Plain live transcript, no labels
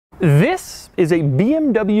This is a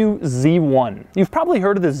BMW Z1. You've probably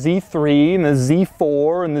heard of the Z3 and the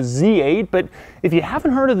Z4 and the Z8, but if you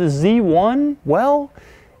haven't heard of the Z1, well,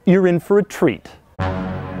 you're in for a treat.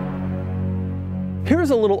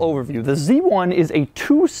 Here's a little overview. The Z1 is a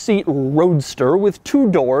two-seat roadster with two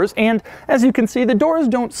doors, and as you can see, the doors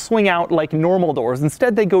don't swing out like normal doors.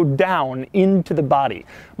 Instead, they go down into the body.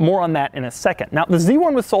 More on that in a second. Now, the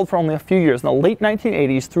Z1 was sold for only a few years, in the late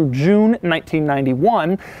 1980s through June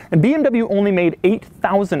 1991, and BMW only made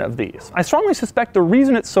 8,000 of these. I strongly suspect the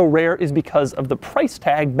reason it's so rare is because of the price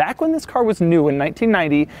tag. Back when this car was new in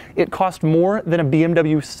 1990, it cost more than a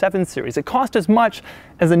BMW 7 Series. It cost as much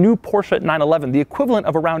as a new Porsche 911, the equivalent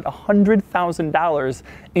of around $100,000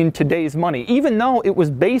 in today's money, even though it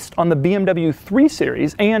was based on the BMW 3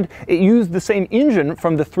 Series and it used the same engine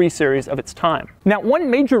from the 3 Series of its time. Now,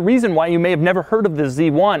 one major reason why you may have never heard of the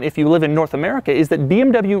Z1 if you live in North America is that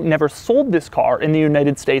BMW never sold this car in the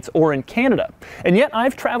United States or in Canada. And yet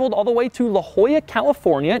I've traveled all the way to La Jolla,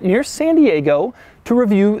 California, near San Diego, to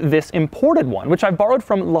review this imported one, which I borrowed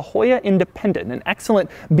from La Jolla Independent, an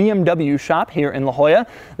excellent BMW shop here in La Jolla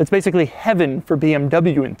that's basically heaven for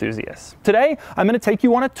BMW enthusiasts. Today, I'm going to take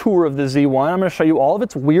you on a tour of the Z1. I'm going to show you all of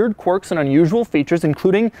its weird quirks and unusual features,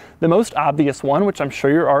 including the most obvious one, which I'm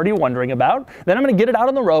sure you're already wondering about. Then I'm going to get it out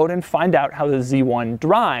on the road and find out how the Z1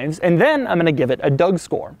 drives, and then I'm going to give it a Doug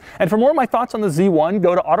score. And for more of my thoughts on the Z1,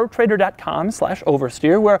 go to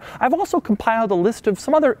autotrader.com/oversteer, where I've also compiled a list of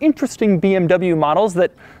some other interesting BMW models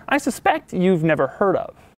that I suspect you've never heard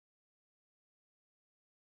of.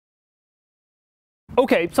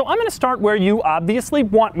 Okay, so I'm going to start where you obviously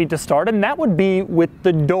want me to start, and that would be with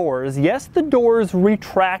the doors. Yes, the doors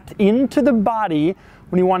retract into the body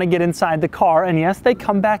when you want to get inside the car, and yes, they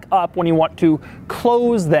come back up when you want to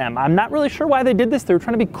close them. I'm not really sure why they did this. They were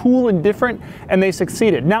trying to be cool and different, and they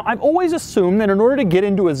succeeded. Now, I've always assumed that in order to get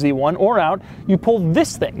into a Z1 or out, you pull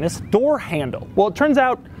this thing, this door handle. Well, it turns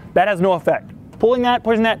out that has no effect. Pulling that,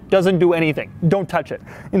 pushing that doesn't do anything. Don't touch it.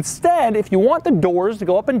 Instead, if you want the doors to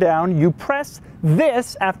go up and down, you press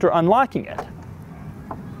this after unlocking it.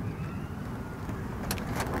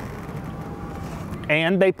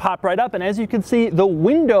 And they pop right up, and as you can see, the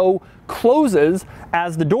window closes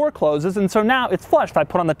as the door closes, and so now it's flush. If I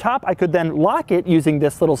put on the top, I could then lock it using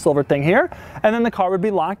this little silver thing here, and then the car would be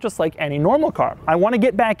locked just like any normal car. I want to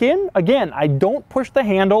get back in. Again, I don't push the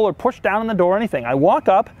handle or push down on the door or anything. I walk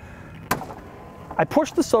up, I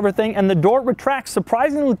push the silver thing, and the door retracts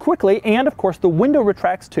surprisingly quickly, and of course the window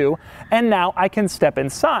retracts too, and now I can step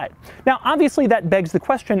inside. Now obviously that begs the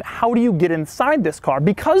question, how do you get inside this car?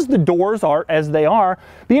 Because the doors are as they are,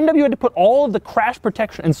 BMW had to put all of the crash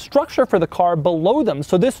protection and structure for the car below them,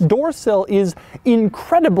 so this door sill is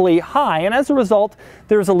incredibly high, and as a result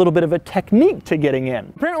there's a little bit of a technique to getting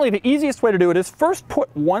in. Apparently the easiest way to do it is first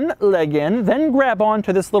put one leg in, then grab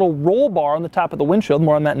onto this little roll bar on the top of the windshield,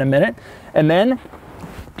 more on that in a minute, and then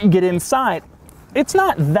get inside. It's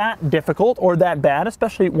not that difficult or that bad,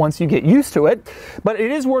 especially once you get used to it, but it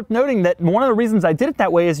is worth noting that one of the reasons I did it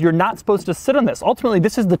that way is you're not supposed to sit on this. Ultimately,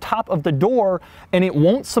 this is the top of the door and it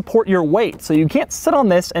won't support your weight, so you can't sit on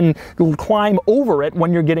this and climb over it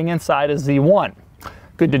when you're getting inside a Z1.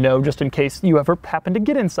 Good to know just in case you ever happen to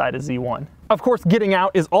get inside a Z1. Of course, getting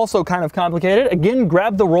out is also kind of complicated. Again,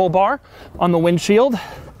 grab the roll bar on the windshield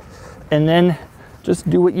and then just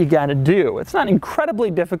do what you gotta do. It's not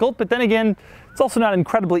incredibly difficult, but then again, it's also not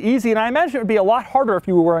incredibly easy, and I imagine it would be a lot harder if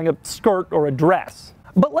you were wearing a skirt or a dress.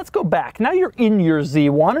 But let's go back. Now you're in your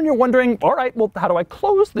Z1 and you're wondering, all right, well, how do I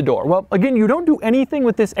close the door? Well, again, you don't do anything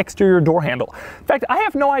with this exterior door handle. In fact, I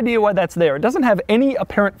have no idea why that's there. It doesn't have any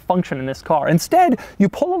apparent function in this car. Instead, you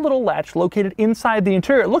pull a little latch located inside the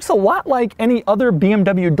interior. It looks a lot like any other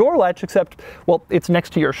BMW door latch, except, well, it's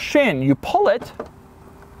next to your shin. You pull it,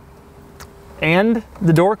 and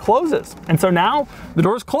the door closes. And so now the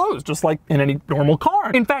door is closed, just like in any normal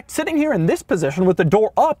car. In fact, sitting here in this position with the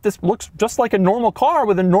door up, this looks just like a normal car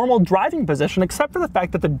with a normal driving position, except for the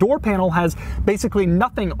fact that the door panel has basically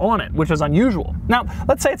nothing on it, which is unusual. Now,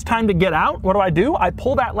 let's say it's time to get out. What do? I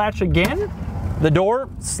pull that latch again, the door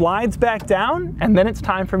slides back down, and then it's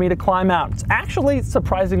time for me to climb out. It's actually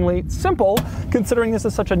surprisingly simple, considering this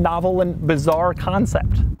is such a novel and bizarre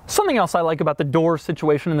concept. Something else I like about the door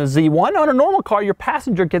situation in the Z1, on a normal car, your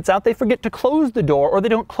passenger gets out, they forget to close the door, or they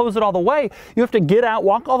don't close it all the way. You have to get out,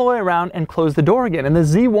 walk all the way around, and close the door again. In the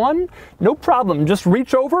Z1, no problem. Just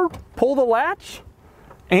reach over, pull the latch,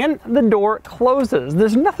 and the door closes.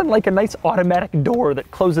 There's nothing like a nice automatic door that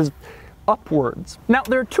closes upwards. Now,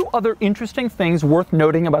 there are two other interesting things worth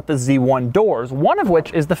noting about the Z1 doors, one of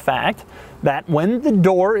which is the fact that when the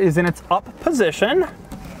door is in its up position,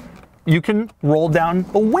 you can roll down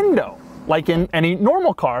the window like in any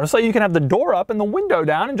normal car. So you can have the door up and the window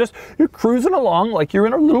down and just you're cruising along like you're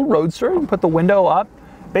in a little roadster and put the window up.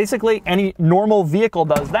 Basically, any normal vehicle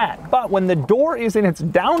does that. But when the door is in its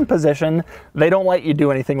down position, they don't let you do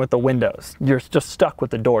anything with the windows. You're just stuck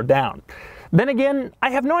with the door down. Then again, I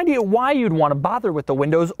have no idea why you'd want to bother with the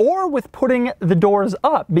windows or with putting the doors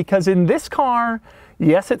up, because in this car,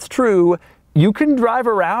 yes, it's true, you can drive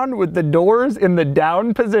around with the doors in the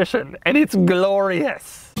down position, and it's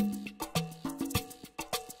glorious.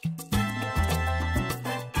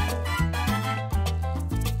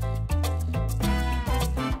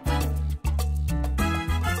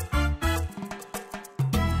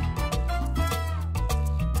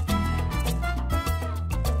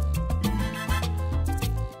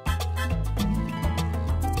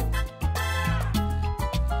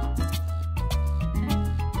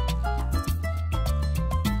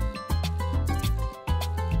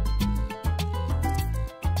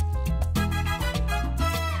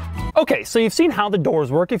 Okay, so you've seen how the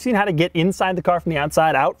doors work, you've seen how to get inside the car from the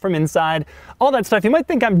outside, out from inside, all that stuff. You might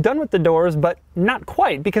think I'm done with the doors, but not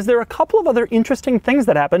quite, because there are a couple of other interesting things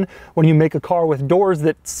that happen when you make a car with doors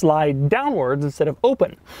that slide downwards instead of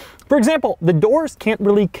open. For example, the doors can't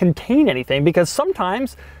really contain anything because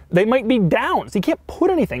sometimes they might be down, so you can't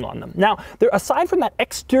put anything on them. Now, aside from that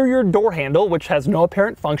exterior door handle, which has no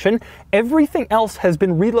apparent function, everything else has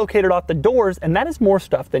been relocated off the doors, and that is more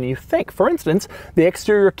stuff than you think. For instance, the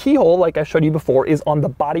exterior keyhole, like I showed you before, is on the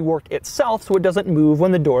bodywork itself, so it doesn't move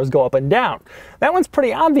when the doors go up and down. That one's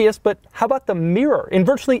pretty obvious, but how about the mirror? In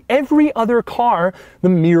virtually every other car, the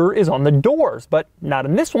mirror is on the doors, but not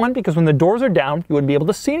in this one, because when the doors are down, you wouldn't be able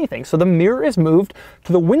to see anything. So the mirror is moved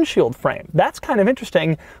to the windshield frame. That's kind of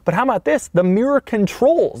interesting. But how about this? The mirror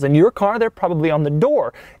controls. In your car, they're probably on the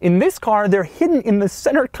door. In this car, they're hidden in the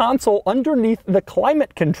center console underneath the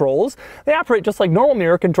climate controls. They operate just like normal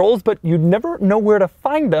mirror controls, but you'd never know where to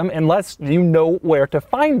find them unless you know where to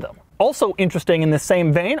find them. Also interesting in the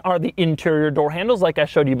same vein are the interior door handles like I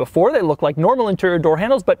showed you before. They look like normal interior door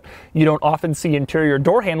handles, but you don't often see interior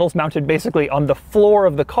door handles mounted basically on the floor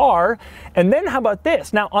of the car. And then how about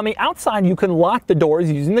this? Now on the outside you can lock the doors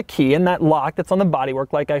using the key and that lock that's on the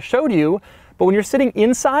bodywork like I showed you. But when you're sitting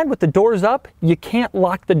inside with the doors up, you can't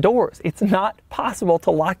lock the doors. It's not possible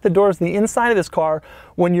to lock the doors on the inside of this car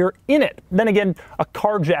when you're in it. Then again, a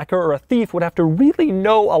carjacker or a thief would have to really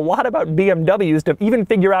know a lot about BMWs to even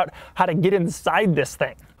figure out how to get inside this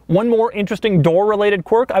thing. One more interesting door-related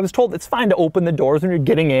quirk, I was told it's fine to open the doors when you're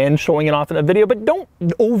getting in, showing it off in a video, but don't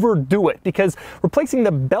overdo it, because replacing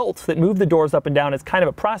the belts that move the doors up and down is kind of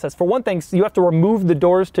a process. For one thing, you have to remove the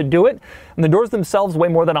doors to do it, and the doors themselves weigh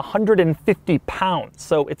more than 150 pounds,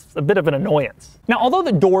 so it's a bit of an annoyance. Now, although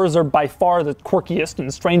the doors are by far the quirkiest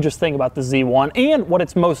and strangest thing about the Z1, and what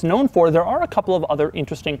it's most known for, there are a couple of other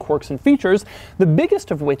interesting quirks and features, the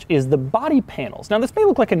biggest of which is the body panels. Now, this may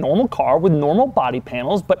look like a normal car with normal body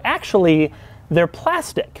panels, but actually, they're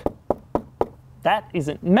plastic. That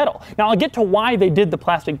isn't metal. Now, I'll get to why they did the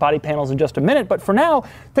plastic body panels in just a minute, but for now,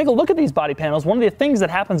 take a look at these body panels. One of the things that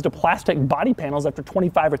happens to plastic body panels after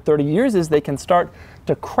 25 or 30 years is they can start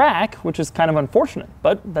to crack, which is kind of unfortunate,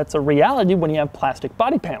 but that's a reality when you have plastic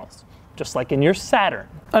body panels, just like in your Saturn.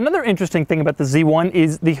 Another interesting thing about the Z1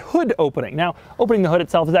 is the hood opening. Now, opening the hood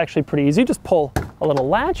itself is actually pretty easy. You just pull a little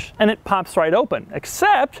latch and it pops right open,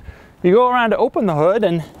 except you go around to open the hood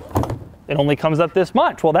and it only comes up this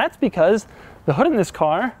much. Well, that's because the hood in this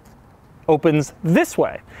car opens this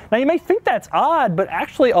way. Now you may think that's odd, but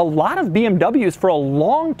actually a lot of BMWs for a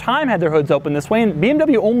long time had their hoods open this way, and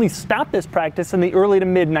BMW only stopped this practice in the early to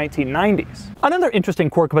mid 1990s. Another interesting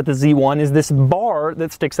quirk about the Z1 is this bar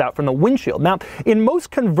that sticks out from the windshield. Now, in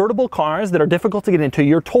most convertible cars that are difficult to get into,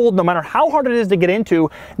 you're told no matter how hard it is to get into,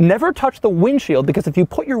 never touch the windshield, because if you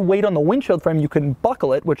put your weight on the windshield frame, you can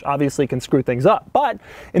buckle it, which obviously can screw things up. But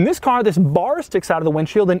in this car, this bar sticks out of the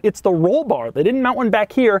windshield, and it's the roll bar. They didn't mount one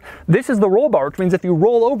back here. This is the roll bar, which means if you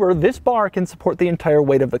roll over, this bar can support the entire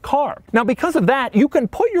weight of the car. Now, because of that, you can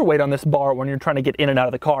put your weight on this bar when you're trying to get in and out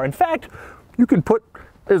of the car. In fact, you can put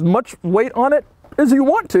as much weight on it as you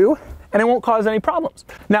want to, and it won't cause any problems.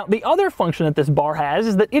 Now, the other function that this bar has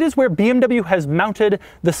is that it is where BMW has mounted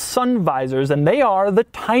the sun visors, and they are the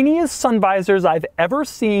tiniest sun visors I've ever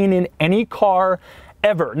seen in any car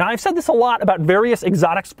ever. Now, I've said this a lot about various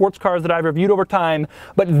exotic sports cars that I've reviewed over time,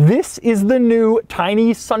 but this is the new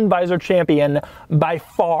tiny sun visor champion by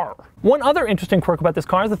far. One other interesting quirk about this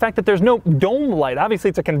car is the fact that there's no dome light. Obviously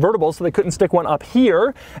it's a convertible, so they couldn't stick one up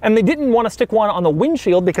here, and they didn't want to stick one on the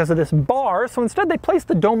windshield because of this bar, so instead they placed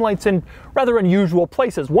the dome lights in rather unusual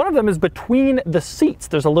places. One of them is between the seats.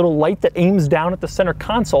 There's a little light that aims down at the center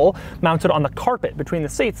console, mounted on the carpet between the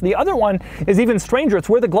seats. The other one is even stranger. It's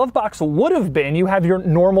where the glove box would have been. You have your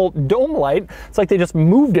normal dome light. It's like they just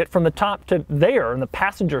moved it from the top to there on the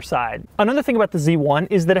passenger side. Another thing about the Z1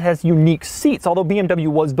 is that it has unique seats. Although BMW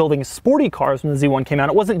was building sporty cars when the Z1 came out,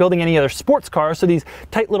 it wasn't building any other sports cars, so these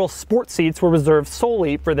tight little sport seats were reserved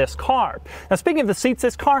solely for this car. Now, speaking of the seats,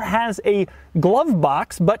 this car has a glove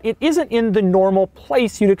box, but it isn't in the normal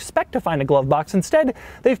place you'd expect to find a glove box. Instead,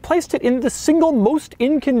 they've placed it in the single most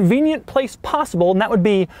inconvenient place possible, and that would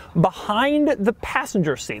be behind the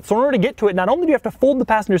passenger seat. So in order to get to it, not only do you have to fold the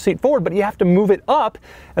passenger seat forward, but you have to move it up,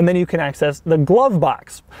 and then you can access the glove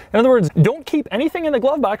box. In other words, don't keep anything in the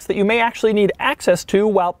glove box that you may actually need access to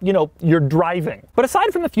while, you're driving. But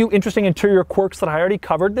aside from the few interesting interior quirks that I already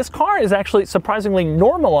covered, this car is actually surprisingly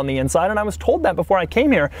normal on the inside, and I was told that before I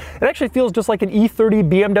came here. It actually feels just like an E30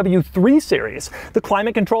 BMW 3 Series. The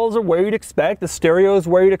climate controls are where you'd expect, the stereo is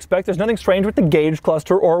where you'd expect. There's nothing strange with the gauge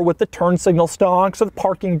cluster or with the turn signal stalks or the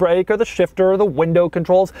parking brake or the shifter or the window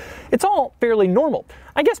controls. It's all fairly normal.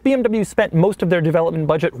 I guess BMW spent most of their development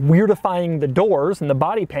budget weirdifying the doors and the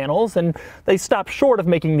body panels, and they stopped short of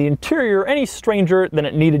making the interior any stranger than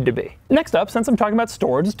it needed to be. Next up, since I'm talking about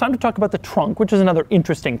storage, it's time to talk about the trunk, which is another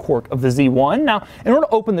interesting quirk of the Z1. Now, in order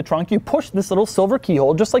to open the trunk, you push this little silver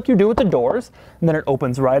keyhole, just like you do with the doors, and then it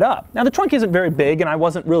opens right up. Now, the trunk isn't very big, and I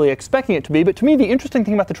wasn't really expecting it to be, but to me, the interesting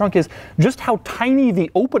thing about the trunk is just how tiny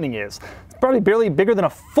the opening is. It's probably barely bigger than a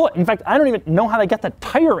foot. In fact, I don't even know how they got the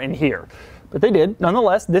tire in here. But they did.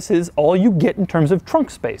 Nonetheless, this is all you get in terms of trunk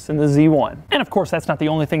space in the Z1. And of course, that's not the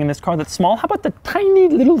only thing in this car that's small. How about the tiny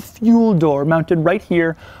little fuel door mounted right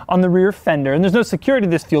here on the rear fender? And there's no security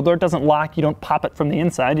to this fuel door. It doesn't lock. You don't pop it from the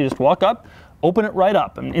inside. You just walk up, open it right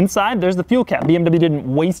up. And inside, there's the fuel cap. BMW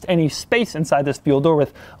didn't waste any space inside this fuel door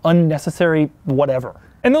with unnecessary whatever.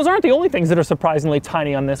 And those aren't the only things that are surprisingly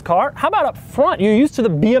tiny on this car. How about up front? You're used to the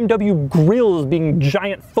BMW grills being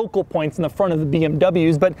giant focal points in the front of the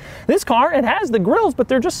BMWs, but this car, it has the grills, but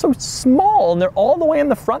they're just so small, and they're all the way in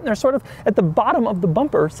the front, and they're sort of at the bottom of the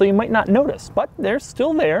bumper, so you might not notice. But they're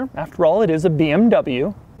still there. After all, it is a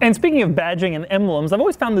BMW. And speaking of badging and emblems, I've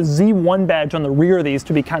always found the Z1 badge on the rear of these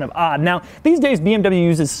to be kind of odd. Now, these days BMW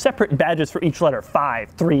uses separate badges for each letter, 5,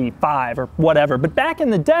 3, 5, or whatever. But back in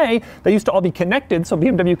the day, they used to all be connected so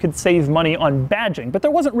BMW could save money on badging. But there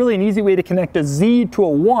wasn't really an easy way to connect a Z to a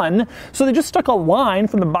 1, so they just stuck a line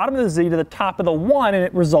from the bottom of the Z to the top of the 1, and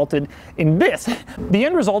it resulted in this. The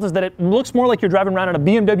end result is that it looks more like you're driving around in a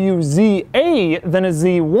BMW ZA than a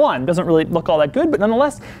Z1. Doesn't really look all that good, but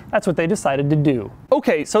nonetheless, that's what they decided to do.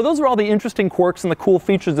 Okay, so those are all the interesting quirks and the cool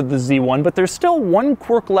features of the Z1, but there's still one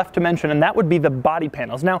quirk left to mention, and that would be the body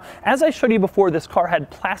panels. Now, as I showed you before, this car had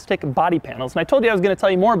plastic body panels, and I told you I was going to tell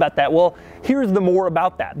you more about that. Well, here's the more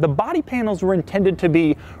about that. The body panels were intended to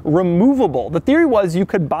be removable. The theory was you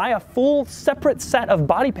could buy a full separate set of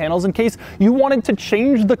body panels in case you wanted to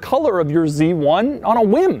change the color of your Z1 on a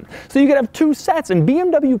whim. So you could have two sets, and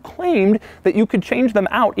BMW claimed that you could change them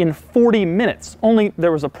out in 40 minutes. Only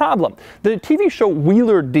there was a problem. The TV show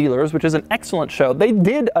Wheeler Dealers, which is an excellent show, they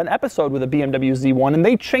did an episode with a BMW Z1 and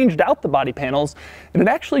they changed out the body panels, and it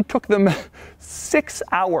actually took them 6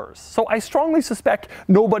 hours. So I strongly suspect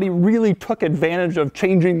nobody really took advantage of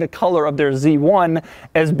changing the color of their Z1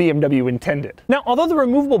 as BMW intended. Now, although the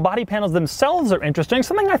removable body panels themselves are interesting,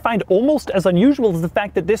 something I find almost as unusual is the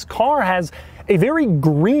fact that this car has a very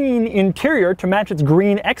green interior to match its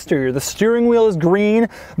green exterior. The steering wheel is green,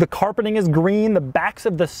 the carpeting is green, the backs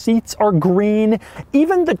of the seats are green,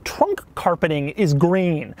 even the trunk carpeting is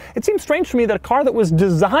green. It seems strange to me that a car that was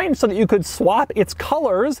designed so that you could swap its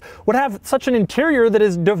colors would have such an interior that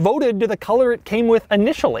is devoted to the color it came with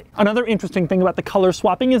initially. Another interesting thing about the color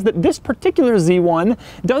swapping is that this particular Z1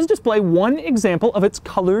 does display one example of its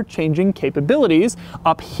color changing capabilities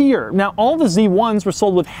up here. Now, all the Z1s were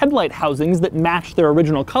sold with headlight housings that match their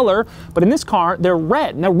original color, but in this car, they're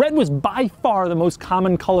red. Now, red was by far the most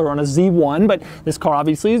common color on a Z1, but this car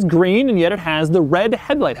obviously is green, and yet it has the red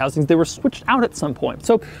headlight housings. They were switched out at some point.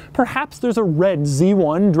 So perhaps there's a red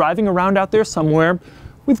Z1 driving around out there somewhere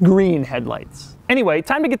with green headlights. Anyway,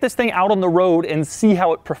 time to get this thing out on the road and see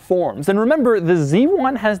how it performs. And remember, the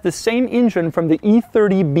Z1 has the same engine from the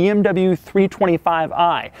E30 BMW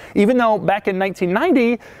 325i, even though back in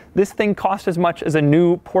 1990, this thing cost as much as a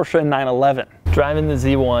new Porsche 911. Driving the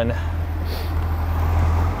Z1.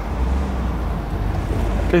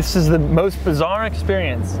 This is the most bizarre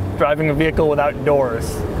experience, driving a vehicle without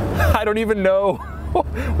doors. I don't even know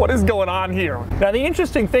what is going on here. Now, the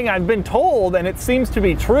interesting thing, I've been told, and it seems to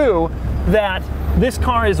be true, that this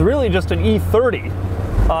car is really just an E30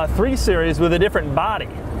 3 Series with a different body.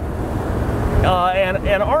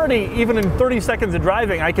 And already, even in 30 seconds of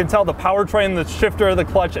driving, I can tell the powertrain, the shifter, the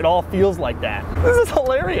clutch, it all feels like that. This is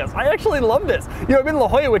hilarious. I actually love this. You know, I'm in La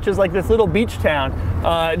Jolla, which is like this little beach town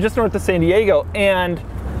just north of San Diego, and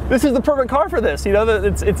this is the perfect car for this. You know,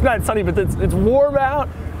 it's not sunny, but it's warm out,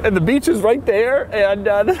 and the beach is right there, and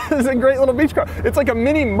this is a great little beach car. It's like a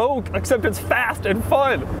mini Moke, except it's fast and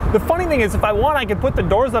fun. The funny thing is, if I want, I can put the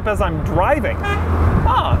doors up as I'm driving.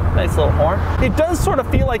 Ah, nice little horn. It does sort of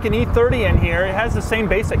feel like an E30 in here. It has the same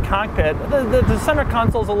basic cockpit. The center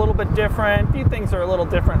console's a little bit different. A few things are a little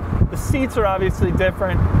different. The seats are obviously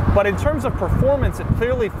different, but in terms of performance, it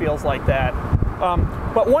clearly feels like that.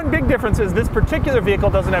 But one big difference is this particular vehicle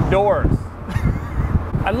doesn't have doors.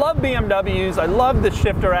 I love BMWs, I love the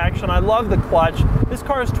shifter action, I love the clutch. This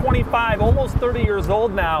car is 25, almost 30 years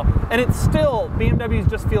old now, and it's still, BMWs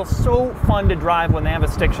just feel so fun to drive when they have a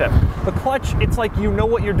stick shift. The clutch, it's like you know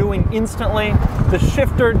what you're doing instantly. The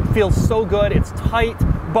shifter feels so good, it's tight,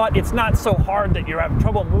 but it's not so hard that you're having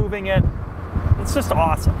trouble moving it. It's just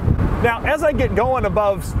awesome. Now, as I get going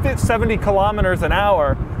above 70 kilometers an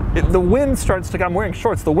hour, the wind starts to, I'm wearing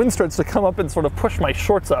shorts, the wind starts to come up and sort of push my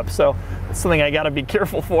shorts up, so it's something I gotta be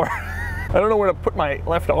careful for. I don't know where to put my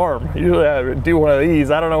left arm. Usually I do one of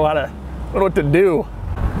these. I don't know what to do.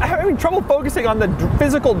 I'm having trouble focusing on the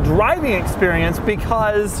physical driving experience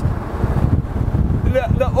because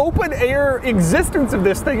the open air existence of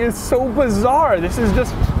this thing is so bizarre. This is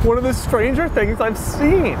just one of the stranger things I've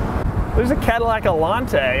seen. There's a Cadillac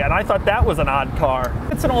Elante, and I thought that was an odd car.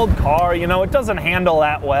 It's an old car, you know, it doesn't handle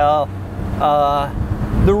that well.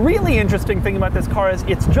 The really interesting thing about this car is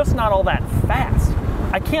it's just not all that fast.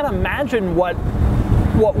 I can't imagine what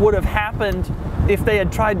would have happened if they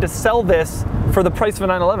had tried to sell this for the price of a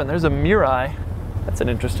 911. There's a Mirai. That's an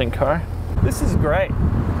interesting car. This is great.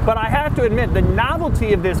 But I have to admit, the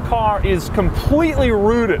novelty of this car is completely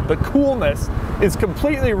rooted. The coolness is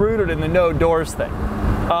completely rooted in the no doors thing.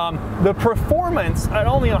 The performance, at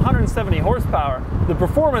only 170 horsepower, the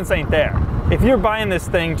performance ain't there. If you're buying this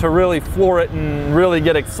thing to really floor it and really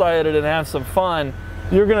get excited and have some fun,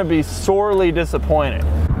 you're gonna be sorely disappointed.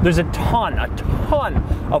 There's a ton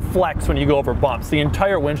of flex when you go over bumps. The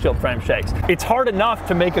entire windshield frame shakes. It's hard enough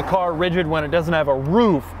to make a car rigid when it doesn't have a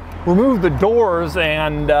roof. Remove the doors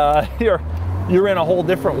and you're in a whole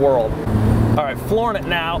different world. All right, flooring it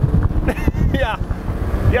now.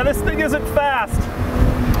 Yeah, this thing isn't fast.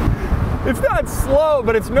 It's not slow,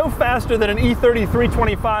 but it's no faster than an E30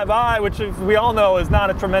 325i, which we all know is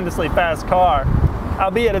not a tremendously fast car.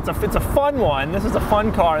 Albeit it's a fun one. This is a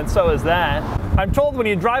fun car, and so is that. I'm told when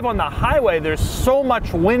you drive on the highway, there's so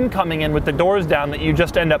much wind coming in with the doors down that you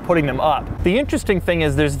just end up putting them up. The interesting thing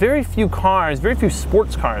is there's very few cars, very few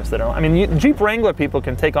sports cars that are, I mean, Jeep Wrangler people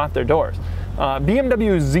can take off their doors.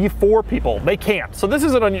 BMW Z4 people, they can't. So this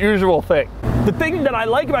is an unusual thing. The thing that I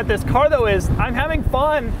like about this car though is I'm having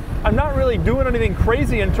fun. I'm not really doing anything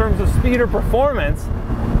crazy in terms of speed or performance,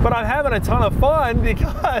 but I'm having a ton of fun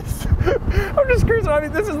because I'm just curious. I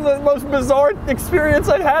mean, this is the most bizarre experience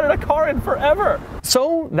I've had in a car in forever.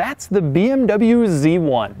 So that's the BMW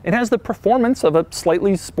Z1. It has the performance of a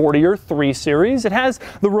slightly sportier 3 Series. It has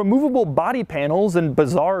the removable body panels and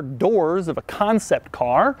bizarre doors of a concept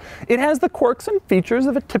car. It has the quirks and features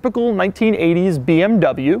of a typical 1980s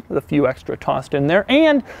BMW, with a few extra tossed in there,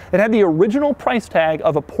 and it had the original price tag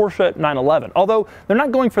of a Porsche 911. Although they're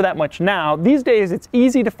not going for that much now, these days it's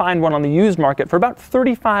easy to find one on the used market for about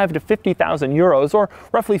 35 to 50,000 euros, or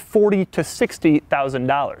roughly $40,000 to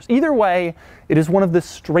 $60,000. Either way, it is one of the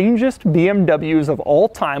strangest BMWs of all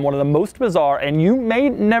time, one of the most bizarre, and you may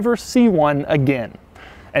never see one again.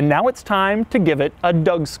 And now it's time to give it a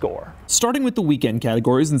Doug score. Starting with the weekend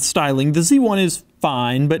categories and styling, the Z1 is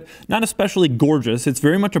fine, but not especially gorgeous. It's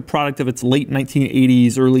very much a product of its late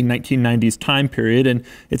 1980s, early 1990s time period, and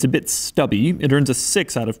it's a bit stubby. It earns a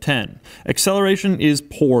 6 out of 10. Acceleration is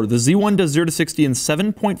poor. The Z1 does 0 to 60 in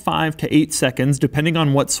 7.5 to 8 seconds, depending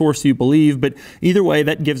on what source you believe, but either way,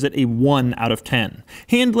 that gives it a 1 out of 10.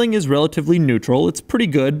 Handling is relatively neutral. It's pretty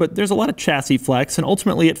good, but there's a lot of chassis flex, and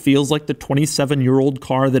ultimately it feels like the 27-year-old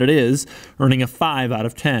car that it is, earning a 5 out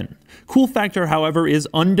of 10. Cool factor, however, is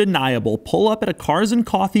undeniable. Pull up at a Cars and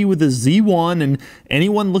Coffee with a Z1 and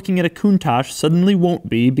anyone looking at a Countach suddenly won't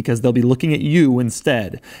be, because they'll be looking at you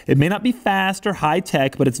instead. It may not be fast or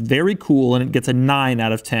high-tech, but it's very cool and it gets a 9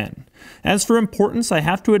 out of 10. As for importance, I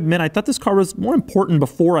have to admit I thought this car was more important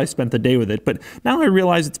before I spent the day with it, but now I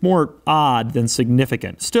realize it's more odd than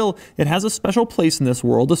significant. Still, it has a special place in this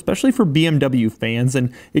world, especially for BMW fans,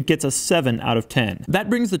 and it gets a 7 out of 10. That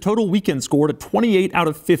brings the total weekend score to 28 out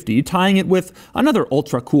of 50, tying it with another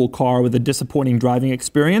ultra-cool car with a disappointing driving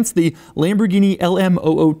experience, the Lamborghini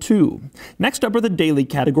LM002. Next up are the daily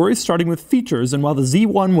categories, starting with features, and while the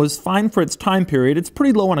Z1 was fine for its time period, it's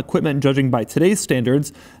pretty low on equipment judging by today's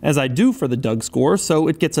standards, as I do for the Doug score, so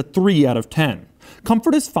it gets a 3 out of 10.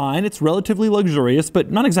 Comfort is fine, it's relatively luxurious,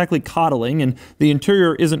 but not exactly coddling, and the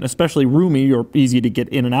interior isn't especially roomy or easy to get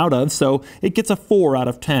in and out of, so it gets a 4 out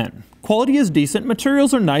of 10. Quality is decent,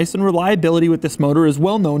 materials are nice, and reliability with this motor is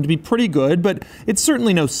well known to be pretty good, but it's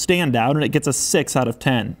certainly no standout, and it gets a 6 out of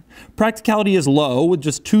 10. Practicality is low, with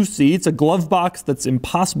just 2 seats, a glove box that's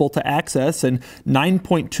impossible to access, and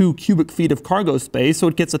 9.2 cubic feet of cargo space, so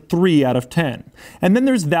it gets a 3 out of 10. And then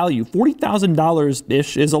there's value.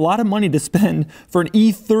 $40,000-ish is a lot of money to spend for an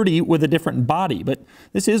E30 with a different body, but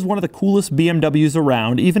this is one of the coolest BMWs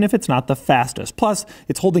around, even if it's not the fastest. Plus,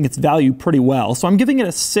 it's holding its value pretty well, so I'm giving it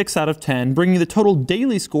a 6 out of 10, bringing the total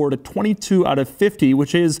daily score to 22 out of 50,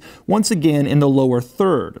 which is, once again, in the lower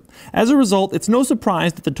third. As a result, it's no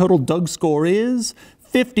surprise that the total Doug score is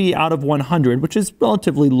 50 out of 100, which is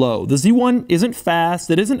relatively low. The Z1 isn't fast,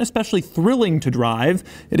 it isn't especially thrilling to drive,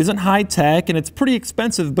 it isn't high-tech, and it's pretty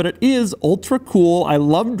expensive, but it is ultra cool. I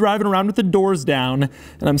love driving around with the doors down,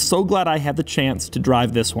 and I'm so glad I had the chance to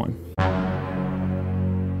drive this one.